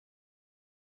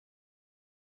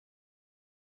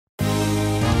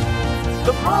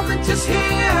moment is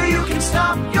here, you can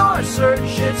stop your search.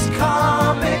 It's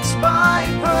Comics by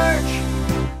Perch.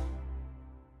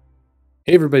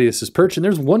 Hey everybody, this is Perch, and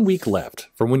there's 1 week left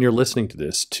from when you're listening to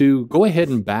this to go ahead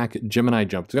and back Gemini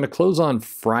Jump. It's going to close on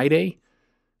Friday,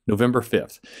 November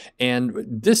 5th. And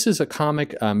this is a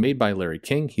comic made by Larry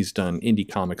King. He's done indie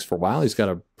comics for a while. He's got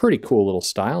a pretty cool little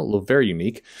style, very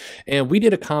unique. And we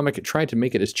did a comic, tried to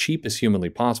make it as cheap as humanly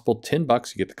possible.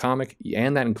 $10, you get the comic,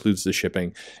 and that includes the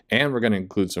shipping. And we're going to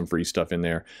include some free stuff in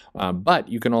there. But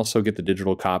you can also get the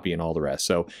digital copy and all the rest.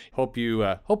 So hope you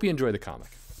enjoy the comic.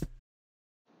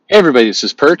 Hey everybody, this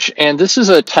is Perch, and this is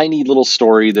a tiny little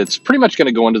story that's pretty much going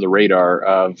to go under the radar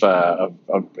of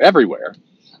everywhere.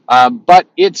 But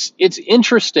it's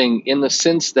interesting in the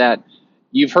sense that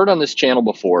you've heard on this channel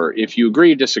before, if you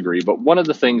agree or disagree, but one of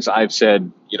the things I've said,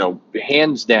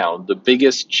 hands down, the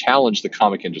biggest challenge the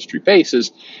comic industry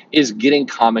faces is getting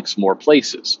comics more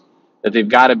places. That they've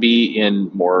got to be in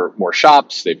more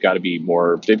shops, they've got to be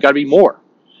more.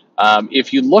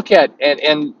 If you look at,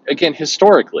 and again,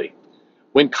 historically,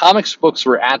 when comics books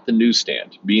were at the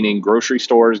newsstand, meaning grocery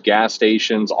stores, gas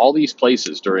stations, all these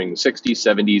places during the 60s,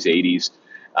 70s,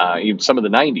 80s, even some of the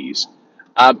 90s,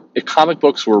 comic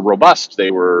books were robust.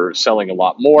 They were selling a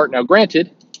lot more. Now, granted,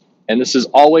 and this is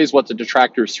always what the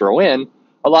detractors throw in,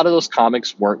 a lot of those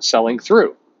comics weren't selling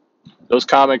through. Those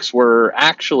comics were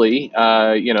actually,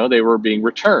 they were being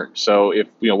returned. So if,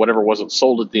 whatever wasn't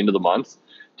sold at the end of the month,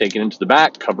 taken into the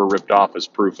back, cover ripped off as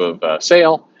proof of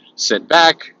sale, sent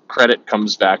back, credit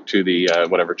comes back to the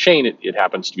whatever chain it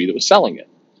happens to be that was selling it.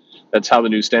 That's how the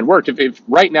newsstand worked. If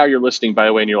right now you're listening, by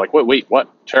the way, and you're like, wait, what?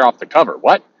 Tear off the cover?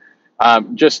 What?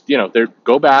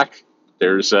 Go back.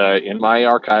 There's in my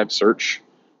archive, search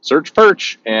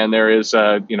Perch, and there is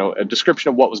a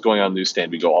description of what was going on in the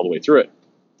newsstand. We go all the way through it.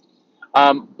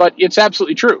 But it's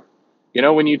absolutely true.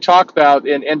 When you talk about,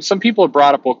 and some people have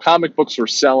brought up, well, comic books were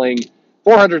selling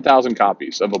 400,000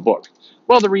 copies of a book.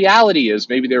 Well, the reality is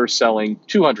maybe they were selling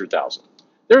 200,000.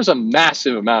 There's a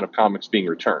massive amount of comics being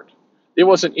returned. It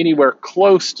wasn't anywhere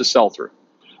close to sell-through.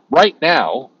 Right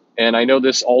now, and I know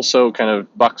this also kind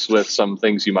of bucks with some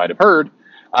things you might have heard,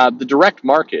 the direct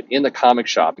market in the comic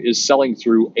shop is selling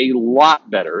through a lot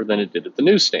better than it did at the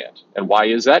newsstand. And why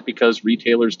is that? Because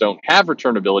retailers don't have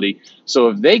returnability. So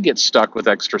if they get stuck with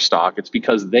extra stock, it's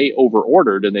because they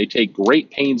over-ordered, and they take great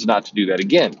pains not to do that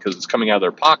again because it's coming out of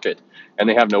their pocket and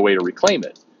they have no way to reclaim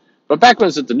it. But back when it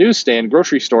was at the newsstand,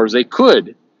 grocery stores, they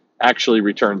could actually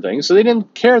return things, so they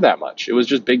didn't care that much. It was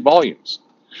just big volumes.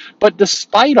 But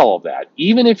despite all of that,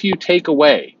 even if you take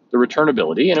away the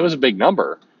returnability, and it was a big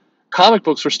number, comic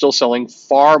books were still selling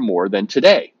far more than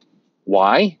today.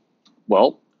 Why?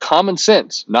 Well, common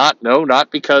sense. Not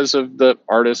because of the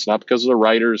artists, not because of the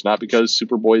writers, not because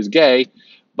Superboy's gay,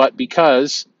 but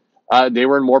because they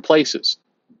were in more places.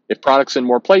 If product's in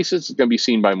more places, it's going to be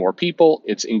seen by more people.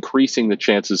 It's increasing the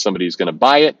chances somebody's going to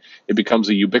buy it. It becomes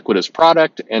a ubiquitous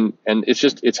product, and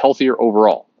it's healthier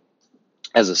overall.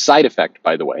 As a side effect,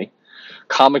 by the way,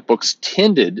 comic books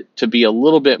tended to be a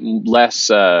little bit less,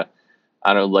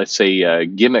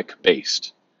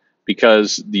 gimmick-based.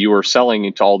 Because you were selling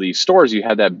into all these stores, you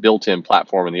had that built-in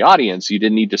platform in the audience. You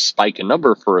didn't need to spike a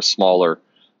number for a smaller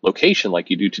location like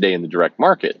you do today in the direct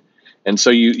market. And so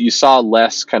you saw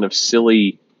less kind of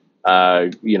silly,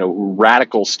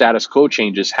 radical status quo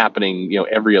changes happening,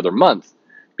 every other month,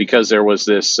 because there was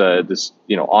this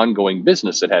ongoing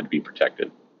business that had to be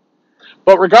protected.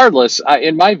 But regardless,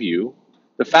 in my view,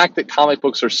 the fact that comic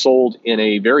books are sold in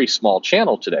a very small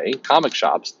channel today, comic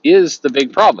shops, is the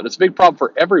big problem. And it's a big problem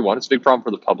for everyone. It's a big problem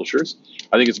for the publishers.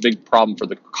 I think it's a big problem for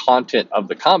the content of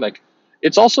the comic.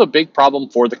 It's also a big problem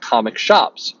for the comic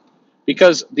shops.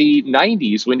 Because the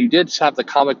 90s, when you did have the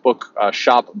comic book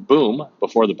shop boom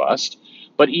before the bust,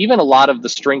 but even a lot of the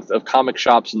strength of comic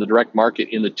shops in the direct market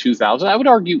in the 2000s, I would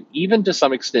argue even to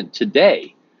some extent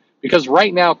today, because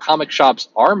right now comic shops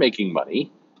are making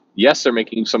money. Yes, they're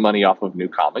making some money off of new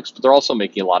comics, but they're also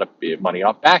making a lot of money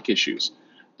off back issues.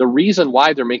 The reason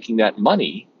why they're making that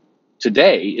money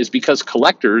today is because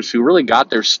collectors who really got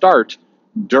their start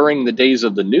during the days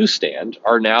of the newsstand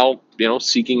are now,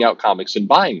 seeking out comics and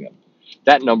buying them.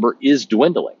 That number is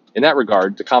dwindling. In that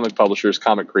regard, the comic publishers,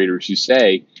 comic creators who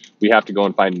say we have to go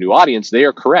and find a new audience, they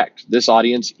are correct. This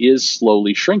audience is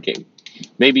slowly shrinking.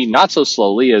 Maybe not so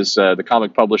slowly as the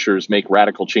comic publishers make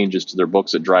radical changes to their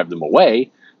books that drive them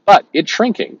away, but it's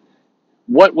shrinking.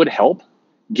 What would help?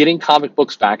 Getting comic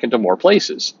books back into more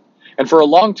places. And for a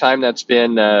long time, that's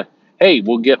been hey,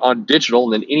 we'll get on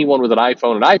digital, and then anyone with an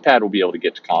iPhone and iPad will be able to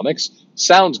get to comics.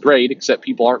 Sounds great, except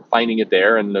people aren't finding it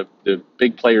there, and the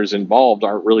big players involved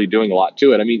aren't really doing a lot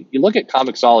to it. I mean, you look at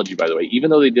Comixology, by the way, even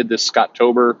though they did this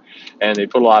Scottober and they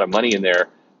put a lot of money in there,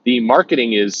 the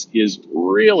marketing is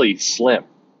really slim.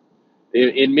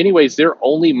 In many ways, they're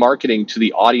only marketing to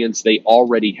the audience they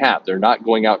already have. They're not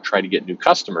going out trying to get new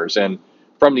customers. And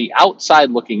from the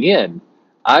outside looking in,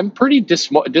 I'm pretty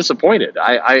disappointed.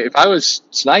 If I was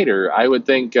Snyder, I would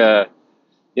think, they're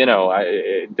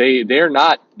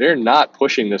not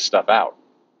pushing this stuff out,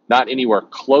 not anywhere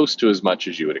close to as much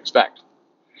as you would expect.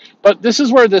 But this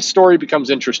is where this story becomes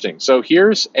interesting. So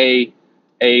here's Cracker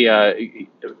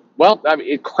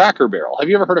Barrel. Have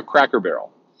you ever heard of Cracker Barrel?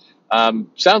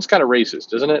 Sounds kind of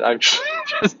racist, doesn't it?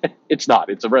 It's not.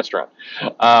 It's a restaurant,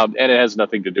 and it has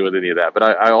nothing to do with any of that.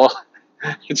 But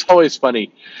it's always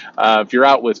funny if you're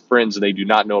out with friends and they do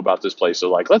not know about this place. So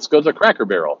like, let's go to the Cracker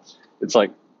Barrel. It's like,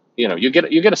 you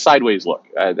get a sideways look.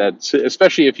 That's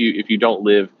especially if you don't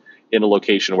live in a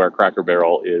location where Cracker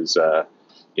Barrel is a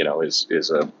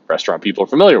restaurant people are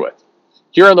familiar with.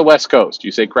 Here on the West Coast,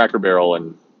 you say Cracker Barrel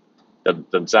and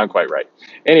it doesn't sound quite right.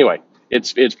 Anyway.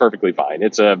 It's perfectly fine.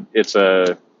 It's a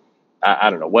I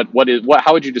don't know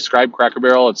how would you describe Cracker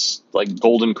Barrel? It's like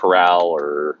Golden Corral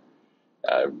or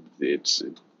I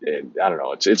don't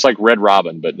know. It's like Red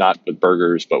Robin, but not with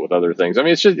burgers, but with other things. I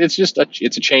mean, it's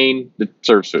a chain that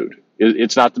serves food.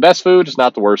 It's not the best food. It's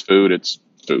not the worst food. It's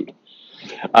food.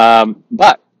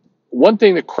 But one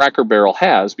thing that Cracker Barrel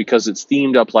has, because it's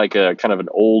themed up like a kind of an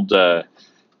old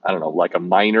like a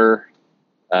miner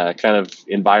kind of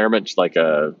environment, like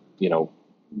a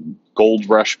gold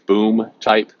rush boom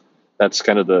type. That's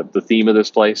kind of the theme of this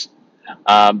place.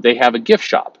 They have a gift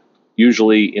shop,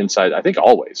 usually inside, I think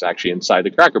always actually inside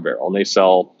the Cracker Barrel. And they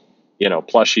sell,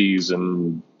 plushies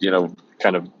and,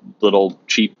 kind of little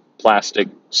cheap plastic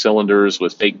cylinders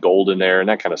with fake gold in there and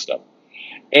that kind of stuff.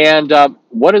 And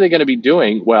what are they going to be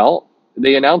doing? Well,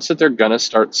 they announced that they're going to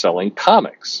start selling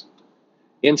comics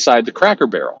inside the Cracker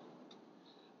Barrel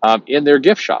in their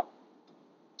gift shop.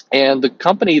 And the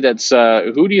company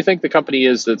who do you think the company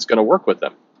is that's going to work with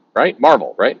them? Right?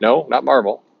 Marvel, right? No, not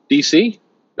Marvel. DC?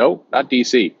 No, not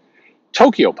DC.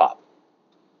 TokyoPop.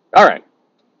 All right.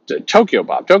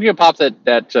 TokyoPop. TokyoPop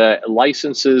that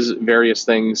licenses various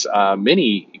things,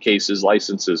 many cases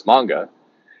licenses manga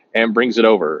and brings it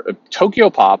over.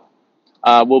 TokyoPop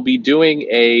will be doing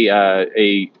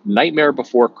a Nightmare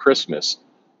Before Christmas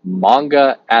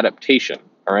manga adaptation.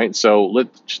 All right, so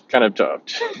let's kind of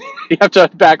you have to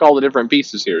unpack all the different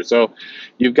pieces here. So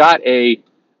you've got a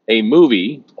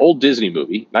movie, old Disney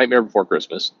movie, Nightmare Before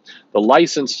Christmas. The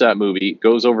license to that movie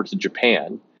goes over to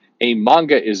Japan. A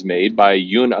manga is made by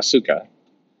Yun Asuka.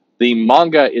 The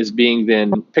manga is being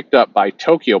then picked up by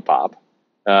TokyoPop,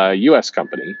 a U.S.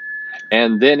 company,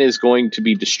 and then is going to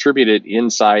be distributed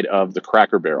inside of the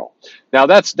Cracker Barrel. Now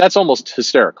that's almost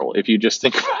hysterical if you just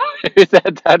think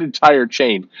about that entire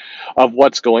chain of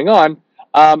what's going on.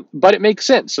 But it makes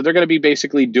sense. So they're going to be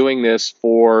basically doing this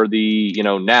for the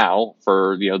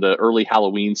the early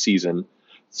Halloween season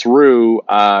through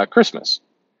Christmas,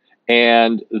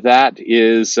 and that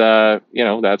is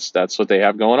that's what they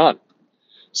have going on.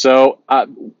 So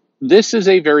this is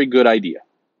a very good idea.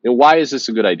 Why is this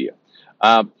a good idea?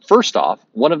 First off,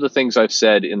 one of the things I've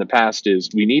said in the past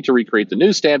is we need to recreate the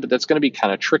newsstand, but that's going to be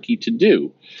kind of tricky to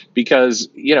do because,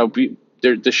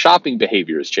 the shopping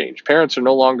behavior has changed. Parents are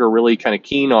no longer really kind of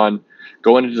keen on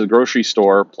going into the grocery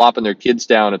store, plopping their kids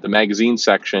down at the magazine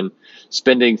section,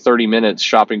 spending 30 minutes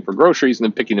shopping for groceries and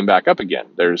then picking them back up again.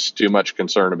 There's too much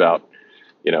concern about,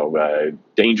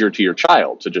 danger to your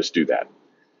child to just do that.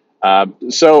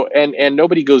 So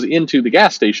nobody goes into the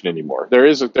gas station anymore.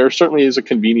 There certainly is a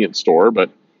convenience store, but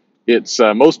it's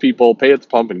most people pay at the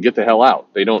pump and get the hell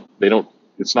out. They don't.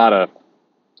 It's not a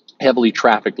heavily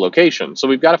trafficked location. So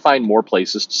we've got to find more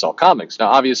places to sell comics. Now,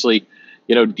 obviously,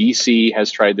 DC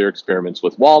has tried their experiments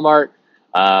with Walmart.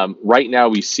 Right now,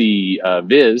 we see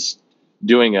Viz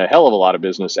doing a hell of a lot of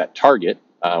business at Target,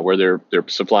 where they're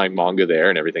supplying manga there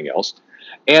and everything else.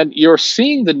 And you're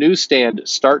seeing the newsstand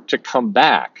start to come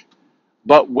back.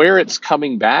 But where it's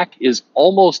coming back is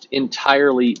almost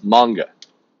entirely manga.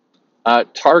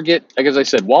 Target, like as I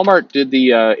said, Walmart did the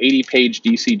 80-page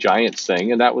DC Giants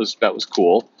thing, and that was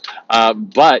cool.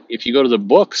 But if you go to the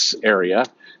books area,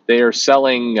 they are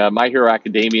selling My Hero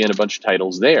Academia and a bunch of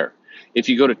titles there. If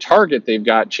you go to Target, they've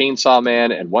got Chainsaw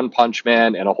Man and One Punch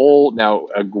Man and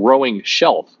a growing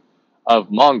shelf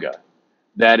of manga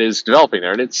that is developing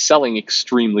there, and it's selling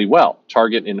extremely well.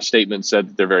 Target, in a statement, said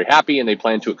that they're very happy and they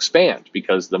plan to expand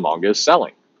because the manga is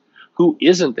selling. Who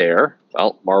isn't there?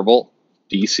 Well, Marvel,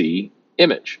 DC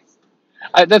image.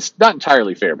 That's not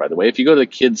entirely fair, by the way. If you go to the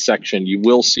kids section, you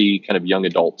will see kind of young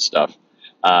adult stuff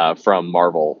from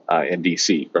Marvel and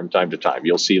DC from time to time.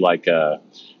 You'll see like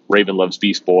Raven Loves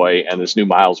Beast Boy and this new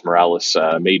Miles Morales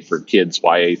made for kids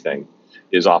YA thing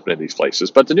is often in these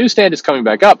places. But the newsstand is coming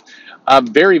back up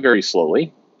very, very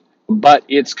slowly, but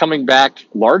it's coming back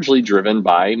largely driven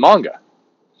by manga.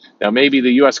 Now, maybe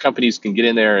the U.S. companies can get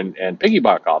in there and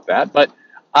piggyback off that, but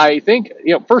I think,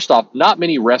 first off, not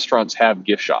many restaurants have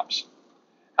gift shops.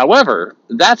 However,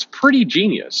 that's pretty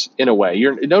genius in a way.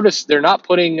 Notice they're not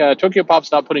putting,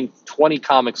 TokyoPop's not putting 20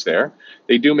 comics there.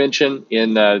 They do mention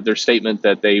in their statement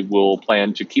that they will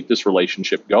plan to keep this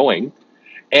relationship going.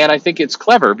 And I think it's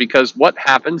clever because what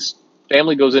happens,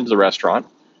 family goes into the restaurant,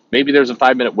 maybe there's a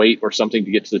 5-minute wait or something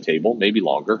to get to the table, maybe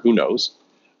longer, who knows.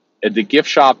 The gift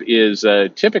shop is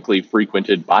typically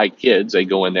frequented by kids. They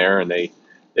go in there and they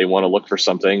want to look for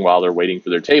something while they're waiting for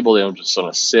their table. They don't just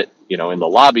want to sit, in the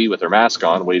lobby with their mask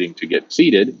on, waiting to get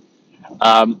seated.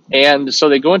 And so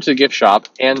they go into the gift shop,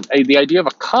 and the idea of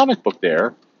a comic book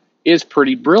there is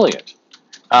pretty brilliant.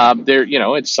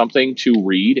 It's something to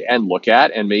read and look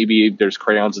at, and maybe there's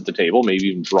crayons at the table, maybe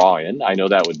even draw in. I know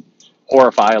that would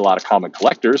horrify a lot of comic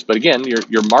collectors, but again,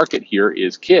 your market here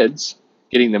is kids,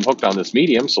 getting them hooked on this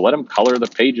medium, so let them color the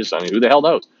pages. I mean, who the hell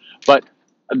knows? But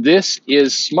this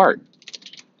is smart.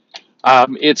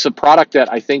 It's a product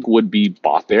that I think would be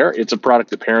bought there. It's a product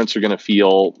that parents are going to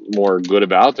feel more good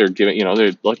about. They're giving,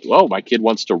 they're like, oh, my kid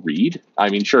wants to read. I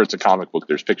mean, sure, it's a comic book.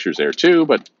 There's pictures there too,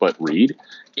 but read.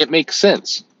 It makes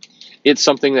sense. It's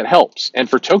something that helps. And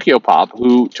for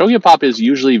TokyoPop is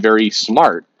usually very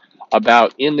smart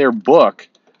about in their book,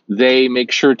 they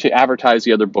make sure to advertise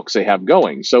the other books they have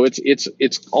going. So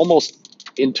it's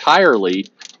almost entirely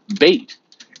bait.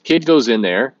 Kid goes in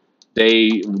there.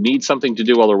 They need something to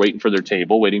do while they're waiting for their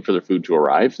table, waiting for their food to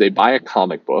arrive. They buy a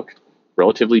comic book,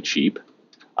 relatively cheap,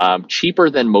 cheaper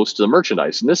than most of the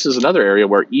merchandise. And this is another area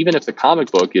where even if the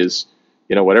comic book is,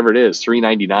 whatever it is,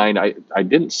 $3.99, I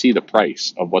didn't see the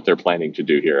price of what they're planning to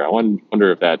do here. I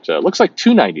wonder if that looks like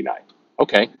 $2.99.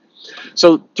 Okay,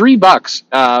 so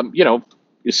 $3,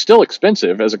 is still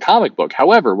expensive as a comic book.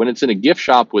 However, when it's in a gift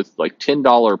shop with like $10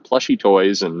 plushie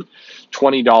toys and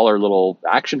 $20 little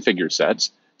action figure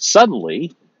sets,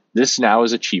 suddenly this now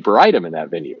is a cheaper item in that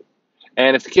venue.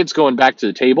 And if the kid's going back to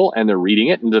the table and they're reading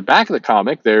it, in the back of the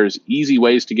comic, there's easy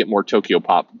ways to get more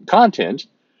TokyoPop content,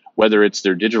 whether it's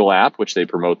their digital app, which they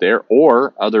promote there,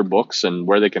 or other books and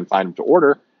where they can find them to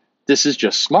order. This is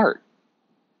just smart.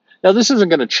 Now, this isn't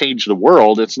going to change the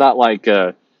world. It's not like,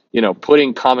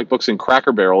 putting comic books in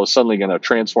Cracker Barrel is suddenly going to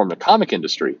transform the comic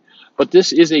industry. But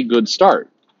this is a good start.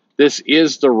 This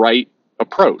is the right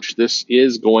approach. This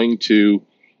is going to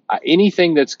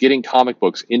anything that's getting comic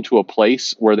books into a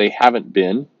place where they haven't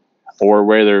been, or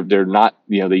where they're not,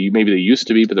 maybe they used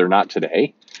to be, but they're not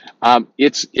today.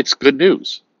 It's good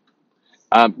news.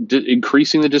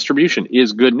 Increasing the distribution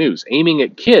is good news. Aiming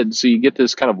at kids so you get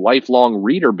this kind of lifelong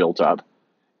reader built up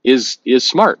is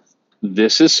smart.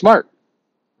 This is smart.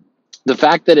 The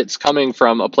fact that it's coming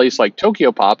from a place like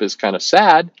TokyoPop is kind of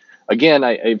sad. Again,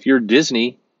 if you're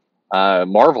Disney,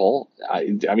 Marvel,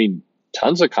 I mean,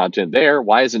 tons of content there.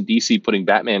 Why isn't DC putting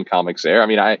Batman comics there?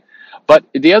 But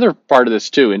the other part of this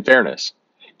too, in fairness,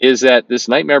 is that this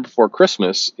Nightmare Before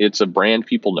Christmas, it's a brand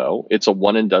people know. It's a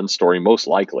one and done story, most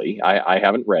likely. I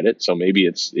haven't read it, so maybe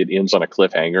it ends on a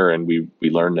cliffhanger, and we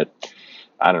learn that,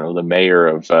 I don't know, the mayor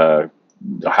of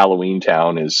Halloween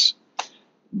Town is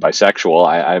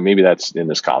bisexual. Maybe that's in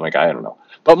this comic. I don't know.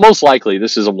 But most likely,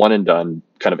 this is a one and done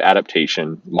kind of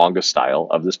adaptation, manga style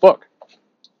of this book.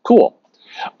 Cool.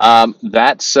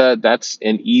 That's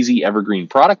an easy evergreen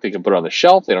product. They can put it on the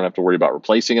shelf. They don't have to worry about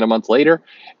replacing it a month later.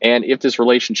 And if this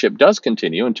relationship does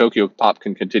continue and TokyoPop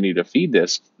can continue to feed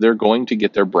this, they're going to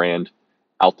get their brand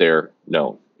out there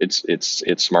known. It's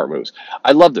smart moves.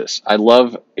 I love this. I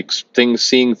love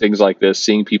seeing things like this,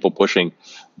 seeing people pushing.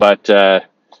 But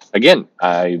again,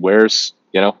 where's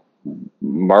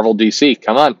Marvel DC?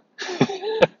 Come on,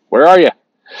 where are you?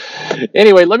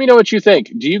 Anyway, let me know what you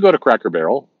think. Do you go to Cracker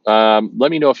Barrel?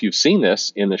 Let me know if you've seen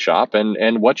this in the shop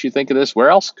and what you think of this. Where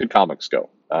else could comics go?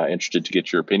 Interested to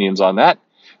get your opinions on that.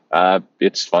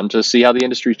 It's fun to see how the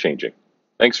industry is changing.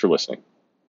 Thanks for listening.